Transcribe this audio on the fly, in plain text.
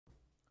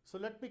So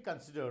let me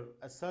consider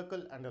a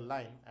circle and a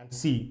line and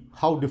see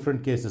how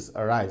different cases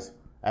arise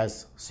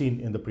as seen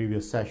in the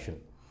previous session.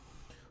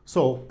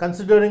 So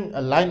considering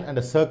a line and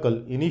a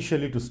circle,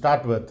 initially to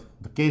start with,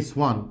 the case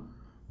 1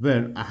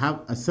 where I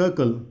have a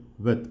circle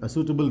with a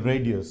suitable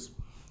radius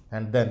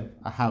and then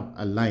I have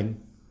a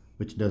line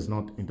which does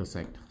not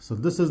intersect. So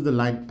this is the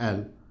line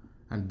L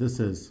and this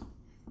is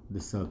the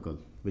circle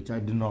which I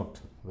denote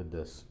with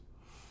this.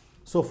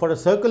 So for a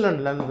circle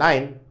and a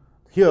line,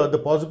 here the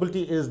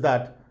possibility is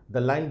that the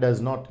line does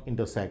not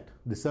intersect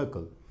the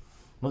circle.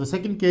 Now the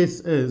second case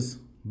is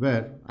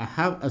where I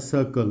have a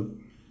circle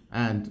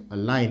and a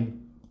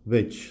line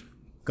which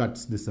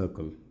cuts the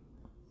circle.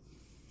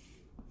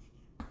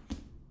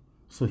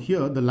 So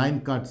here the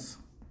line cuts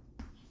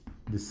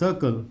the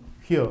circle,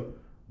 here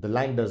the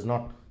line does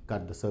not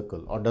cut the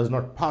circle or does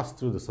not pass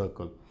through the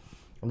circle.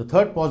 And the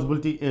third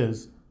possibility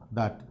is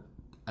that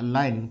a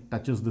line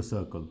touches the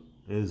circle,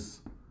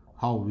 is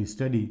how we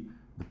study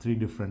the three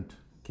different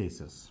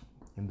cases.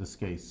 In this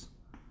case,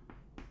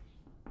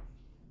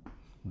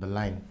 the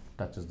line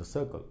touches the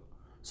circle.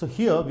 So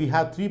here we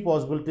have three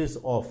possibilities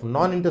of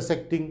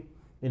non-intersecting,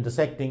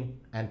 intersecting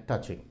and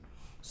touching.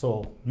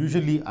 So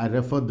usually I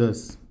refer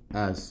this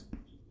as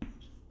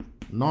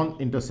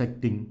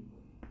non-intersecting.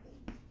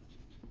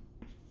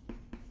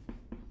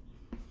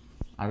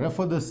 I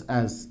refer this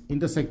as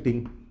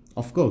intersecting,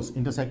 of course,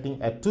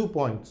 intersecting at 2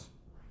 points.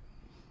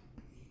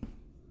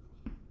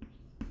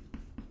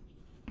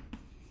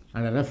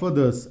 And I refer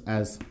this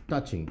as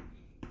touching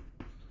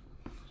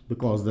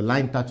because the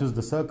line touches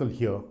the circle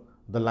here,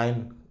 the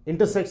line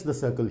intersects the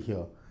circle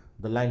here,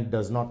 the line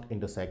does not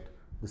intersect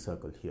the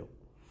circle here.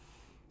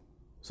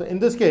 So in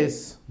this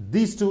case,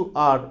 these two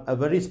are a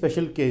very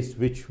special case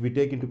which we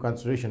take into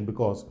consideration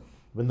because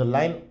when the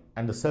line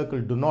and the circle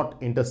do not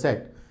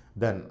intersect,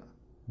 then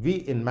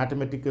we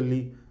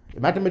mathematically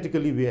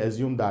we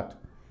assume that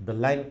the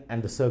line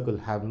and the circle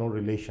have no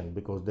relation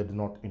because they do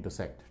not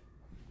intersect.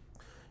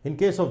 In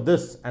case of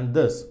this and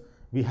this,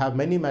 we have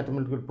many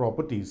mathematical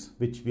properties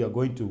which we are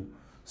going to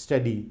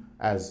study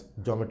as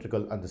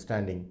geometrical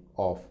understanding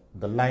of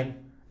the line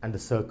and the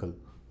circle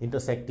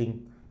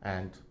intersecting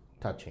and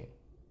touching.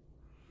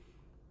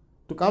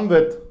 To come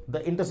with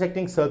the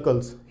intersecting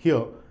circles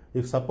here,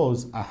 if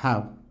suppose I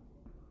have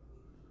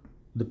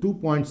the 2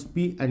 points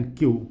P and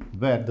Q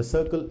where the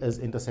circle is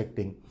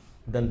intersecting,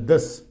 then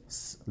this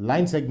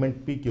line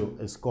segment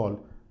PQ is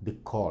called the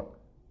chord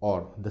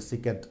or the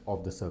secant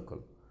of the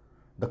circle.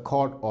 The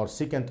chord or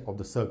secant of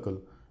the circle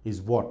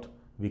is what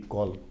we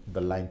call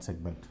the line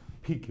segment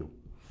PQ.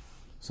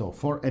 So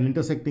for an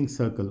intersecting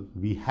circle,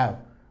 we have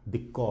the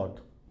chord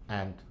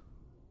and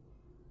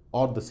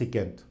or the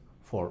secant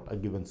for a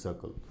given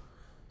circle.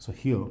 So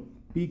here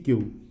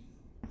PQ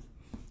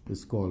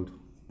is called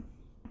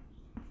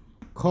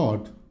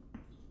chord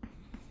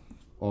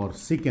or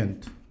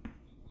secant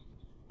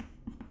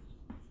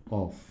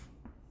of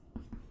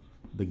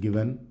the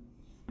given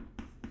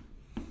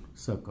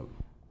circle.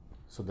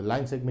 So the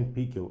line segment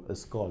PQ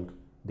is called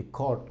the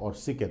chord or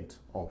secant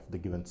of the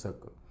given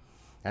circle.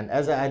 And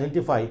as I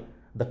identify,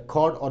 the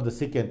chord or the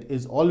secant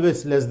is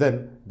always less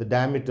than the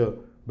diameter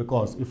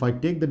because if I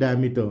take the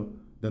diameter,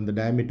 then the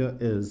diameter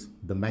is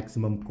the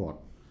maximum chord.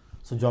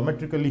 So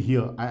geometrically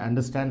here, I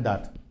understand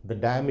that the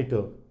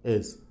diameter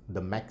is the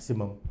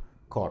maximum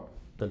chord.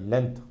 The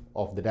length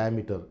of the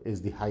diameter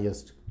is the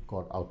highest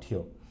chord out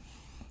here.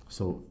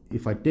 So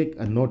if I take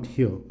a note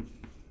here,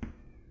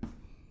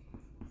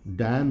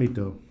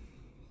 diameter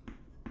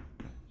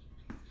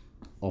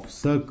of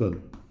circle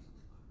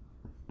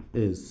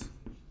is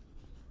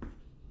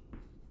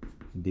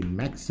the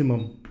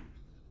maximum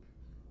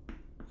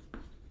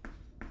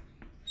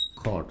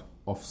chord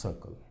of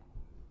circle.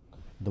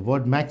 The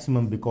word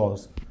maximum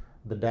because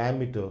the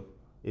diameter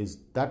is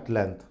that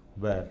length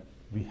where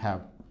we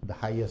have the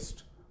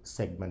highest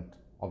segment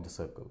of the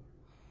circle.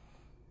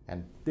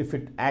 And if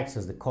it acts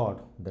as the chord,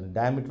 then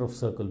diameter of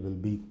circle will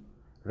be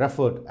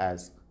referred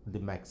as the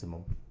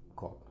maximum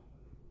chord.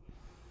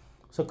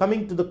 So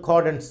coming to the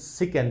chord and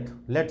secant,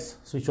 let's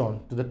switch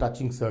on to the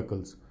touching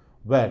circles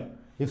where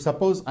if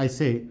suppose I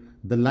say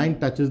the line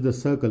touches the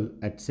circle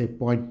at say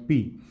point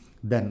P,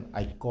 then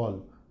I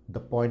call the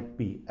point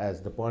P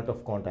as the point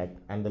of contact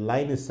and the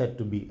line is said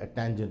to be a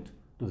tangent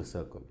to the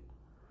circle.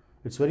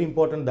 It's very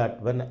important that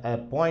when a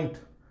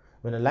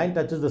line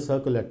touches the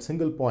circle at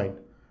single point,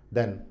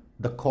 then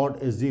the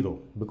chord is 0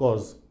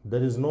 because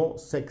there is no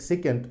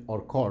secant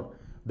or chord.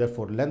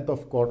 Therefore, length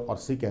of chord or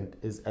secant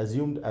is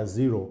assumed as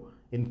 0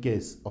 in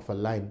case of a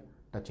line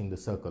touching the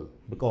circle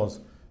because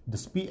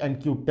this P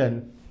and Q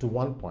tend to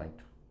 1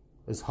 point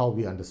is how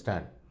we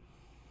understand.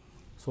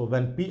 So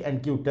when P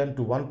and Q tend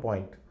to 1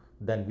 point,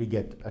 then we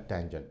get a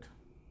tangent.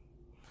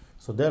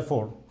 So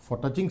therefore, for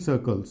touching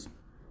circles,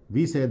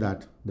 we say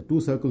that the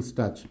two circles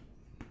touch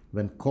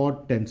when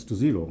chord tends to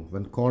 0.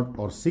 When chord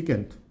or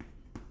secant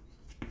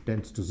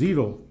tends to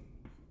 0,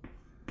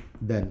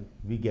 then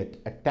we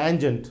get a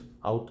tangent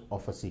out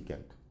of a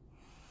secant.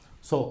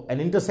 So an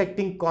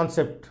intersecting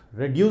concept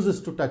reduces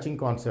to touching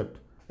concept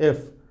if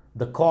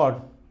the chord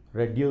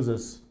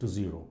reduces to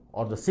 0,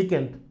 or the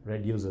secant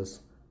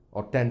reduces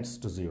or tends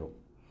to 0.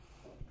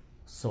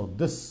 So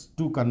this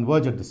two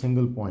converge at the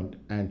single point,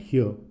 and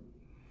here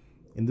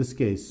in this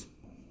case,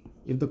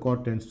 if the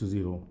chord tends to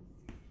 0,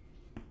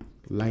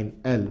 line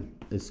L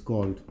is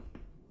called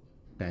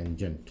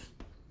tangent.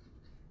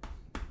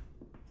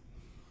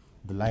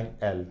 The line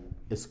L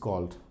is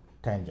called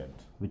tangent,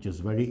 which is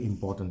very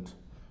important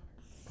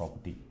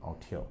property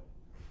out here.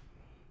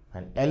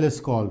 And L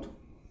is called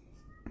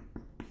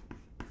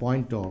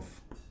point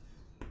of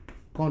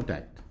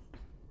contact.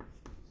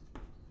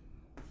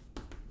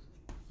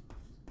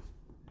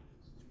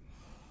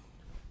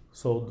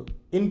 So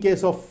in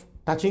case of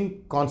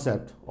touching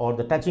concept or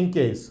the touching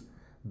case,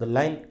 the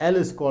line L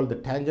is called the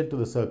tangent to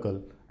the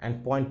circle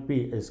and point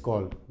P is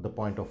called the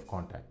point of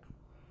contact.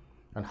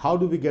 And how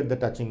do we get the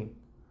touching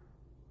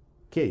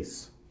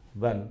case?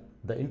 When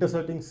the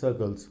intersecting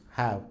circles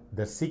have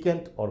the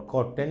secant or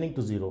chord tending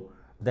to 0,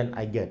 then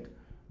I get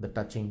the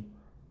touching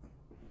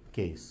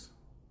case.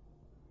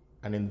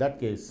 And in that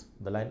case,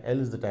 the line L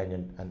is the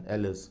tangent and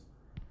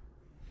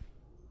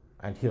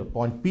here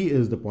point P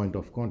is the point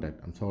of contact.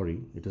 I'm sorry,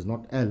 it is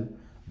not L,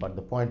 but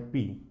the point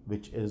P,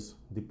 which is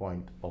the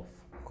point of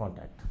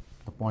contact.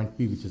 The point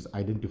P, which is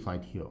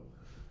identified here,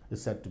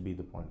 is said to be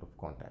the point of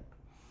contact.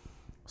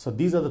 So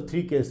these are the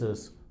three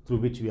cases through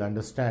which we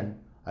understand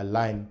a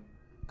line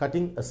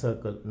cutting a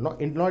circle,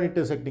 not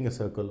intersecting a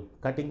circle,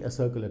 cutting a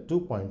circle at 2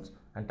 points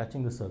and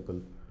touching the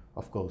circle,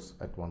 of course,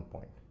 at 1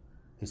 point.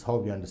 Is how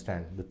we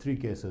understand the three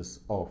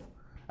cases of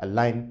a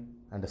line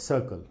and a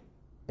circle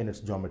in its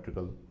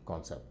geometrical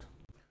concept.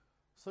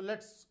 So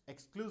let's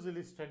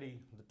exclusively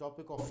study the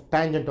topic of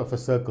tangent of a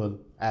circle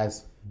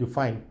as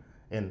defined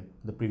in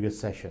the previous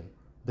session,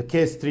 the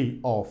case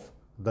 3 of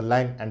the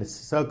line and a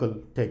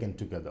circle taken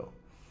together.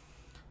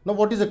 Now,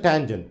 what is a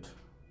tangent?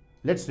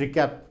 Let's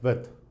recap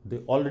with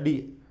the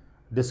already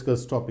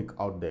discussed topic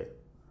out there.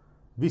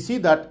 We see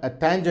that a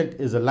tangent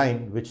is a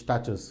line which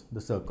touches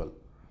the circle.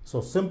 So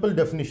simple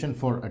definition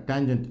for a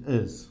tangent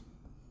is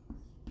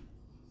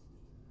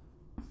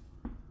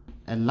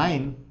a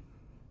line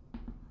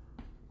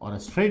or a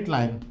straight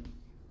line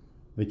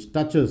which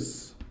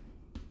touches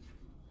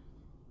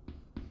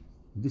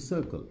the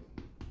circle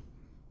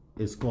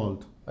is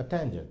called a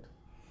tangent.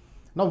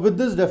 Now with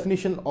this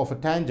definition of a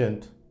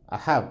tangent, I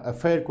have a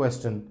fair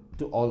question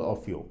to all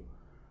of you.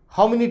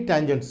 How many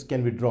tangents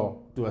can we draw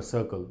to a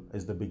circle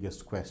is the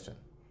biggest question.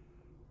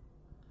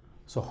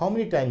 So how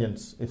many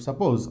tangents, if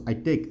suppose I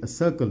take a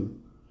circle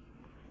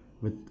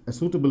with a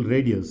suitable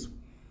radius,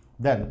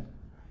 then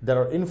there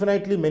are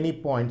infinitely many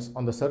points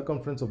on the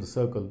circumference of the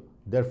circle.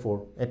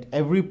 Therefore, at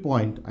every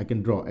point I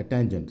can draw a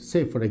tangent.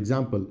 Say for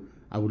example,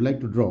 I would like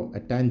to draw a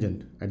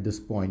tangent at this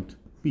point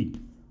P.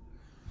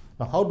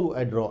 Now how do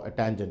I draw a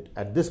tangent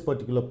at this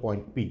particular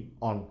point P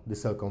on the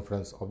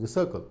circumference of the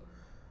circle?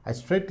 I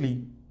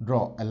straightly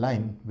draw a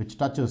line which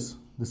touches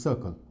the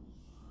circle,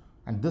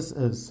 and this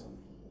is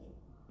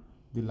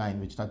the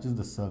line which touches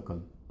the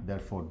circle.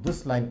 Therefore,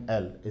 this line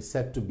L is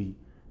said to be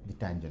the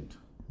tangent.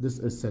 This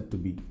is said to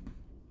be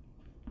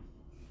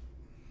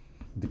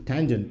the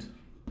tangent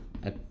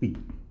at P.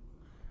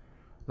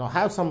 Now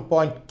have some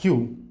point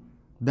Q,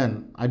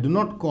 then I do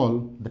not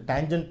call the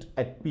tangent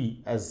at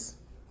P as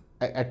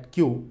at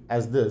Q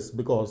as this,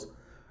 because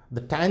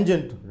the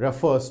tangent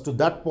refers to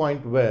that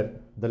point where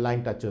the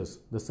line touches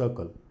the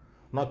circle.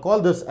 Now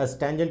call this as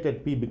tangent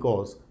at P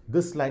because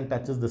this line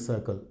touches the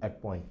circle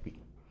at point P.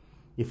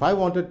 If I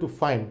wanted to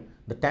find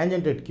the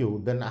tangent at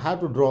Q, then I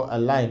have to draw a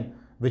line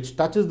which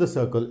touches the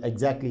circle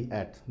exactly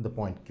at the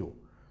point Q.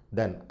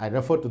 Then I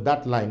refer to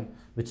that line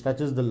which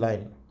touches the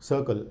line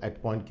circle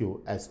at point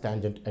Q as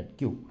tangent at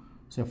Q.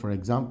 So for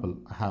example,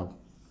 I have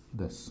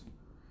this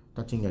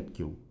touching at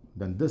Q.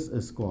 Then this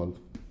is called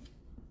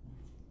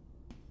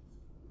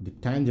the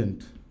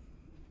tangent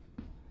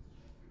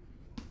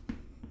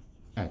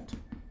at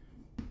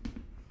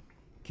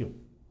Q.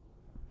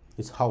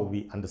 Is how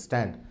we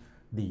understand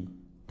the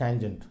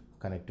tangent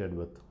connected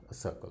with a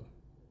circle.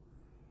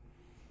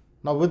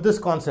 Now with this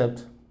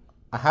concept,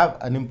 I have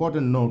an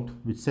important note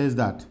which says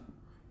that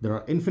there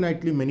are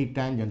infinitely many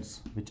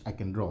tangents which I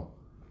can draw.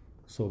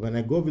 So when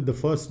I go with the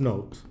first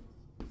note,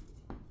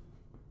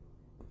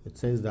 it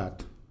says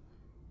that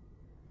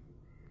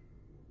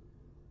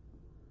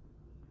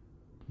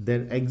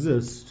there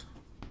exist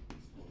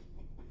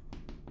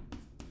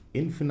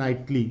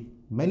infinitely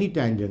many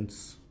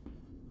tangents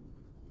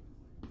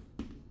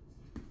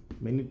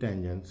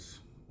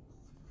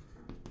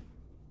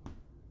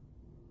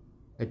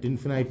at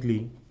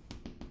infinitely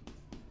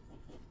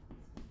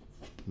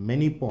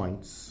many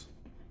points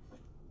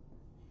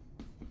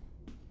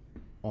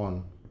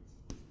on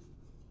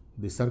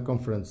the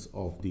circumference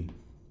of the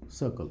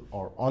circle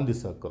or on the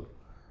circle.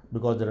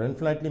 Because there are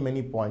infinitely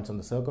many points on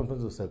the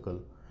circumference of the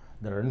circle,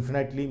 there are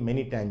infinitely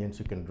many tangents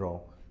you can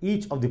draw,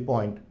 each of the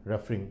point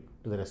referring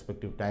to the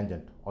respective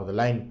tangent or the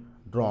line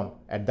drawn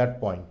at that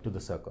point to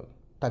the circle,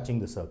 touching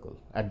the circle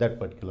at that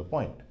particular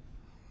point.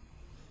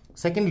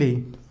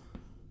 Secondly,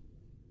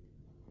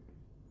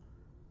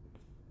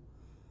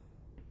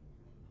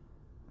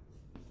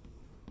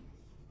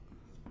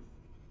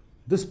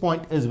 This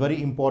point is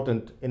very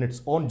important in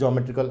its own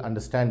geometrical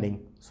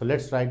understanding. So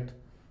let's write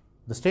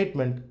the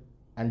statement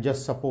and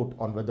just support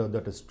on whether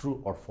that is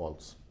true or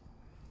false.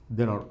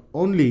 There are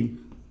only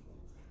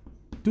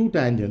two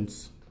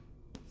tangents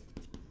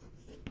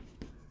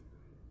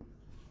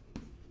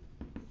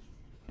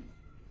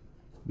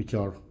which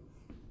are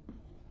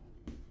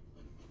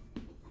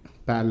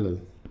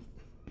parallel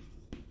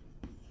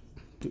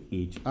to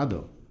each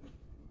other.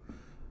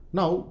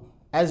 Now,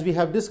 as we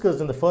have discussed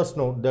in the first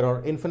note, there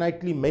are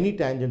infinitely many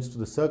tangents to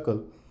the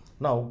circle.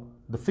 Now,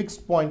 the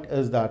fixed point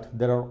is that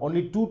there are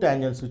only two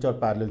tangents which are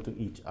parallel to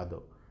each other.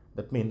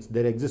 That means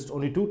there exist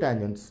only two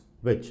tangents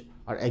which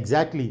are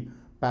exactly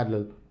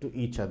parallel to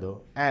each other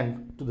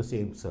and to the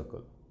same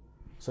circle.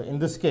 So in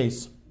this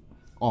case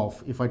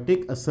of, if I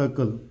take a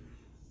circle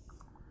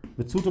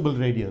with suitable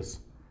radius,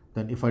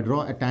 then if I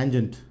draw a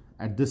tangent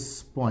at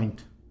this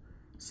point,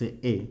 say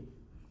A,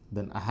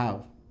 then I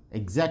have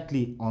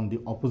exactly on the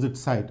opposite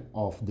side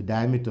of the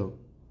diameter,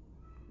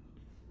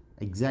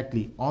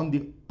 exactly on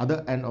the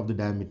other end of the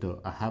diameter,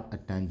 I have a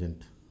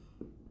tangent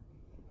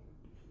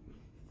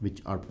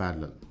which are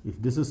parallel.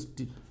 If this is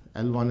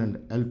L1 and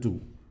L2,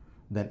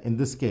 then in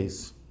this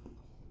case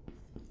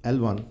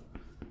L1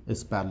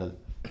 is parallel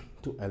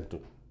to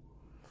L2.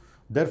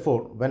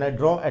 Therefore, when I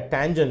draw a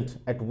tangent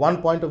at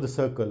one point of the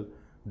circle,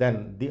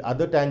 then the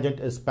other tangent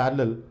is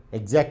parallel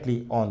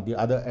exactly on the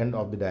other end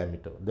of the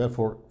diameter.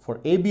 Therefore, for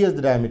AB as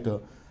the diameter,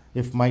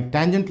 if my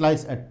tangent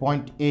lies at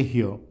point A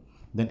here,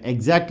 then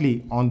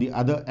exactly on the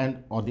other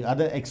end or the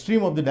other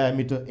extreme of the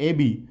diameter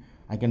AB,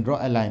 I can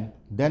draw a line,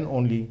 then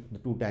only the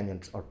two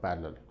tangents are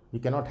parallel. You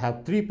cannot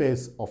have three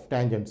pairs of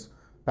tangents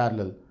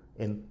parallel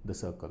in the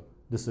circle.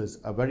 This is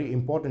a very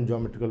important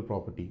geometrical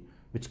property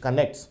which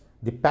connects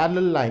the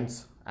parallel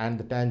lines and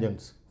the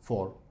tangents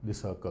for the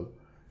circle,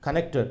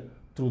 connected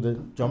through the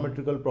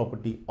geometrical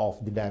property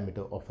of the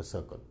diameter of a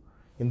circle.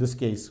 In this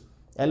case,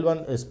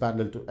 L1 is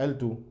parallel to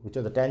L2, which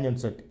are the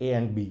tangents at A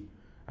and B.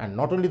 And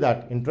not only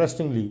that,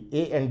 interestingly,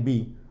 A and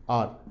B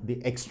are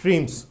the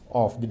extremes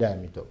of the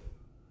diameter.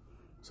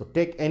 So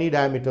take any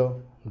diameter,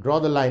 draw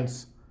the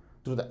lines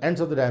through the ends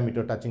of the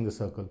diameter touching the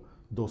circle.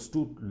 Those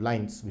two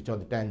lines, which are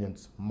the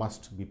tangents,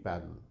 must be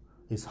parallel.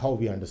 Is how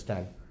we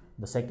understand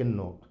the second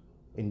note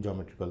in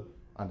geometrical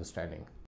understanding.